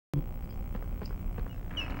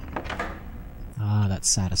Ah, that's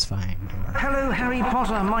satisfying. Hello, Harry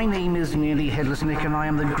Potter. My name is Nearly Headless Nick, and I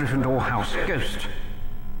am the Gryffindor House Ghost.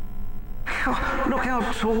 Look how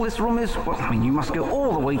tall this room is. Well, I mean, you must go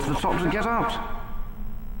all the way to the top to get out.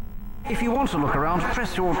 If you want to look around,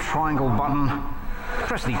 press your triangle button.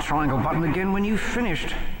 Press the triangle button again when you've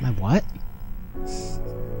finished. My what?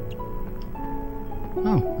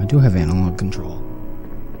 Oh, I do have analog control.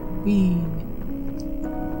 Whee!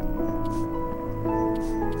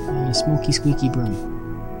 And a smoky, squeaky broom.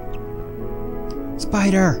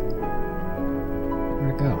 Spider!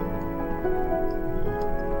 Where'd it go?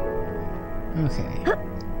 Okay.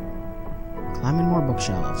 Climbing more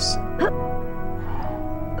bookshelves.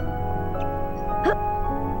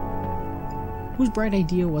 Whose bright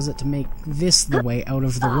idea was it to make this the way out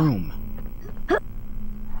of the room?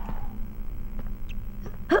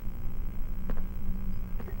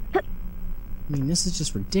 I mean, this is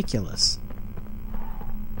just ridiculous.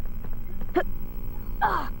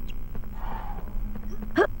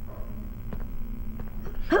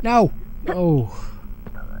 No! Oh.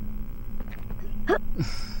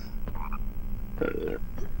 That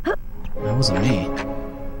wasn't me.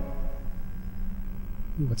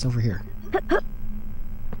 Ooh, what's over here? There's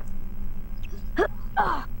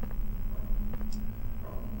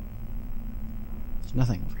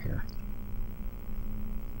nothing over here.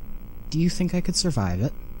 Do you think I could survive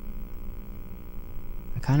it?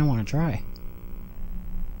 I kind of want to try.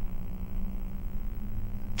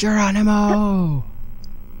 Geronimo!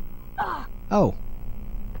 Oh.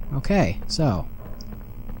 Okay, so.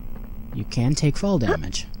 You can take fall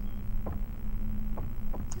damage.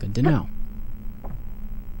 Good to know.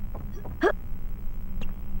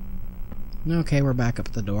 Okay, we're back up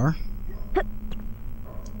at the door.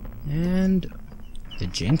 And the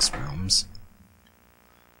Jinx rooms.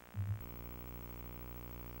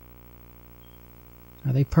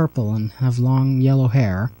 Are they purple and have long yellow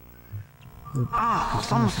hair? Ah,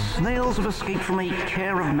 some snails have escaped from a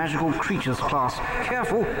Care of Magical Creatures class.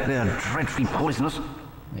 Careful, they're dreadfully poisonous.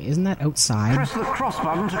 Wait, isn't that outside? Press the cross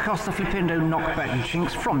button to cast the Flipendo Knockback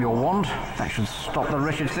Jinx from your wand. That should stop the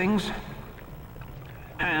wretched things.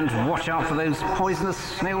 And watch out for those poisonous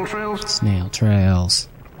snail trails. Snail trails.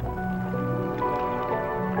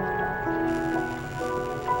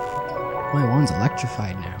 My wand's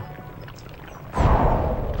electrified now.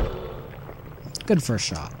 Good first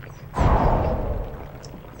shot.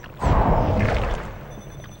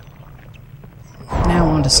 Now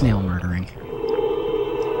on to snail murdering.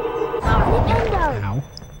 Ow.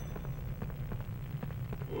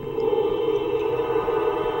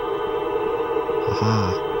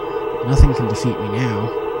 Aha. Nothing can defeat me now.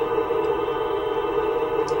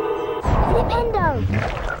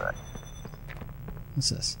 What's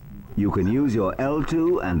this? You can use your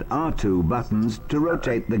L2 and R2 buttons to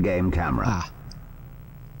rotate the game camera. Ah.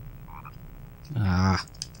 Ah.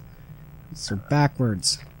 So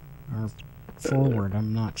backwards. Or forward.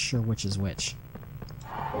 I'm not sure which is which.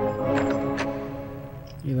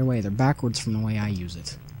 Either way, they're backwards from the way I use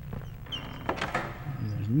it.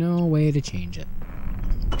 And there's no way to change it.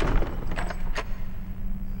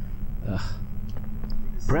 Ugh.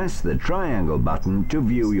 Press the triangle button to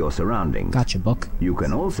view your surroundings. Gotcha, book. You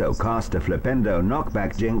can also cast a Flipendo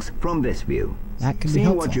Knockback Jinx from this view. That could be See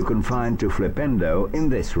helpful. what you can find to Flipendo in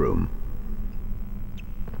this room.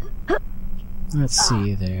 Let's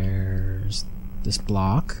see, there's this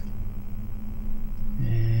block.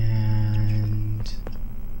 And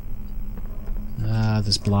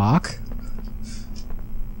this block.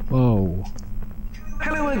 Whoa.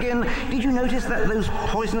 Hello again. Did you notice that those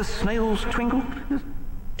poisonous snails twinkle?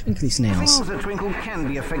 Twinkly snails. Things that twinkle can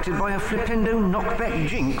be affected by a Flipendo Knockback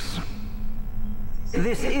Jinx.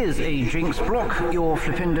 This is a Jinx block. Your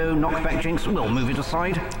Flipendo Knockback Jinx will move it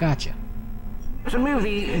aside. Gotcha. To move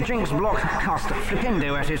the Jinx block, cast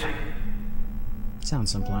Flipendo at it. Sounds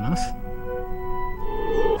simple enough.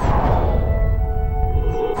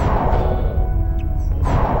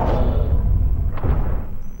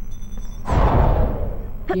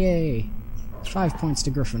 Yay! 5 points to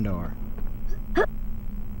Gryffindor. Look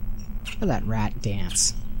at that rat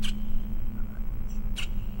dance.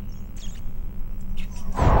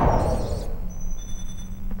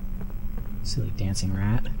 Silly dancing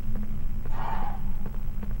rat.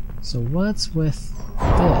 So what's with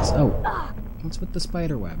this? Oh, what's with the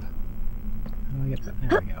spider web? How do I get that?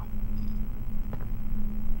 There we go.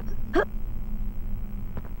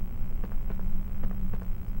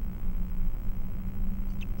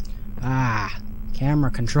 Ah, camera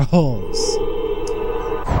controls.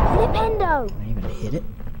 Flipendo! Can I even hit it?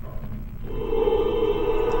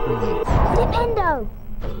 Flipendo!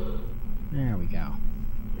 There we go.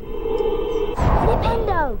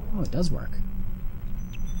 Flipendo! Oh, it does work.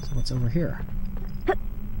 So what's over here?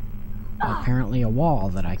 Apparently a wall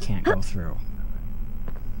that I can't go through.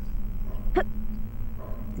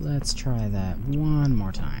 Let's try that one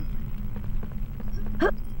more time.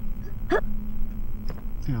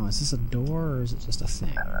 Now, is this a door or is it just a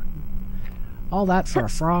thing? All that for a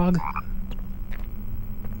frog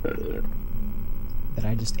that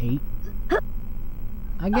I just ate?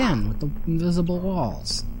 Again, with the invisible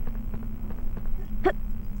walls.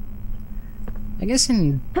 I guess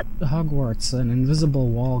in Hogwarts, an invisible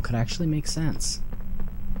wall could actually make sense.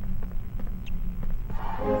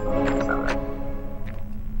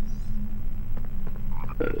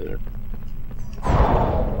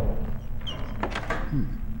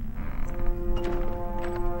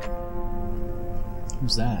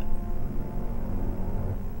 Who's that?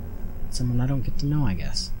 Someone I don't get to know, I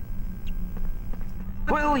guess.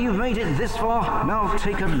 Well, you've made it this far. Now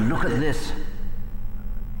take a look at this.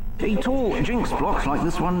 A tall jinx block like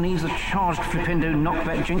this one needs a charged Flipendo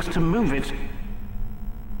knockback jinx to move it.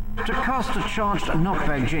 To cast a charged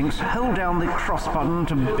knockback jinx, hold down the cross button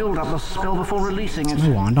to build up the spell before releasing it. Is my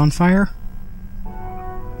wand on fire?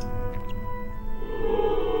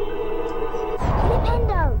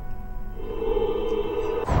 Flipendo!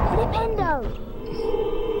 Flipendo!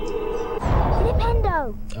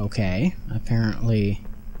 Flipendo! Okay, apparently...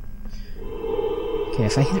 Okay,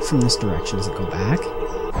 if I hit it from this direction, does it go back?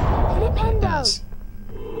 Flipendo! It does.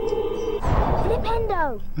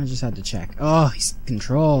 Flipendo! I just had to check. Oh, he's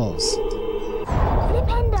controls.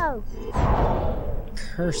 Flipendo!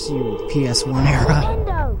 Curse you, PS1 era.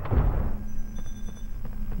 Flipendo!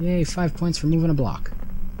 Yay, 5 points for moving a block.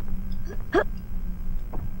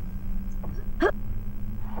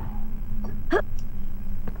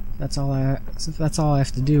 That's all I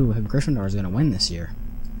have to do. Gryffindor is going to win this year.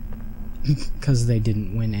 Because they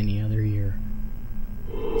didn't win any other year.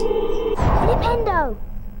 Flipendo!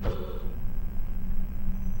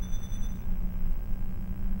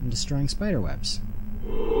 I'm destroying spiderwebs.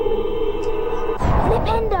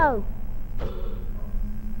 Flipendo!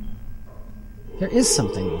 There is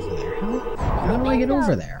something over there. How do I get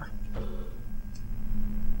over there?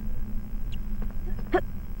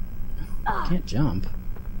 Can't jump.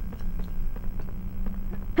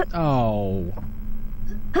 Oh.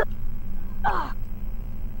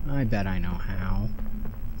 I bet I know how.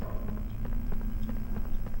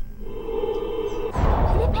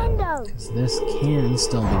 Flipendo! Because this can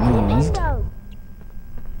still be moved. Flipendo!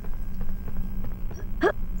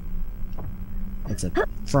 It's a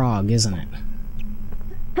frog, isn't it?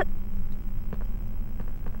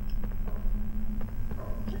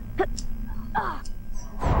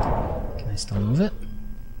 Can I still move it?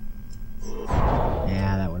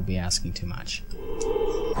 Yeah, that would be asking too much.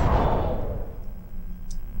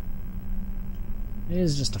 It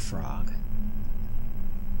is just a frog.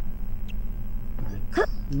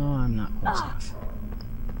 No, I'm not close enough.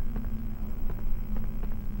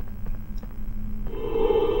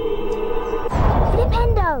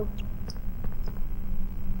 Flipendo!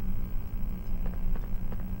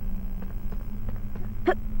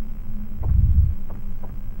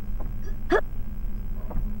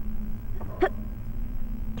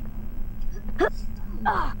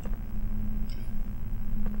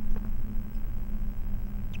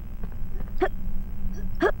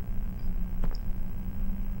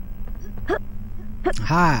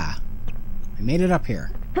 Aha! I made it up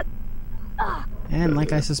here. And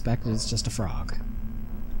like I suspected, it's just a frog.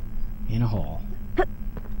 In a hole.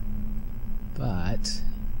 But,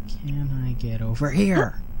 can I get over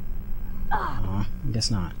here? Oh, I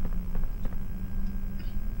guess not.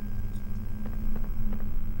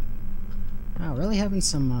 Wow, really having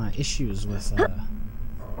some issues with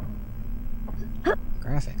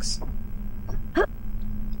graphics.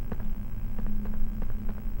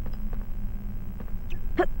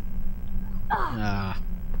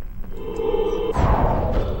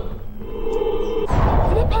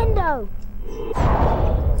 Flipendo!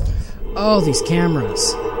 Oh, these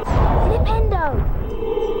cameras. Flipendo!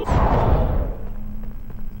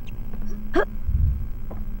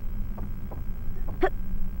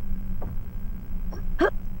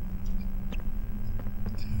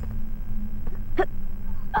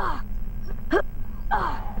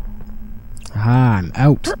 Ah, I'm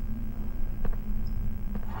out.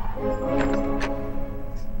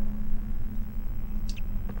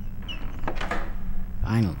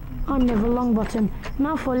 Finally. I'm Neville Longbottom.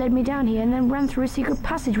 Malfoy led me down here and then ran through a secret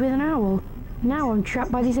passage with an owl. Now I'm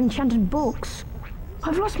trapped by these enchanted books.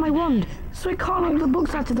 I've lost my wand, so I can't knock the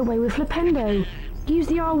books out of the way with Flipendo. Use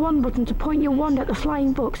the R1 button to point your wand at the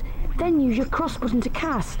flying books, then use your cross button to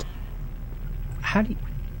cast. how do you...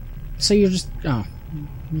 So you're just... Oh.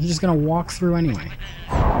 You're just gonna walk through anyway.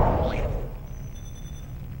 How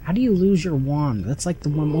do you lose your wand? That's like the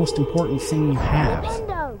most important thing you have.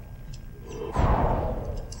 Flipendo.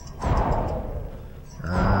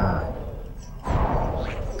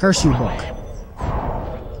 Curse you, book.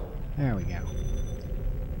 There we go.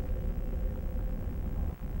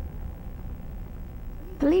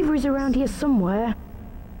 The lever is around here somewhere.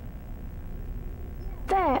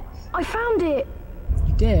 There! I found it!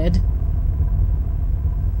 You did?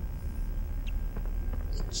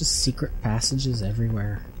 Just secret passages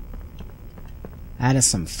everywhere. That is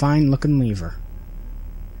some fine-looking lever.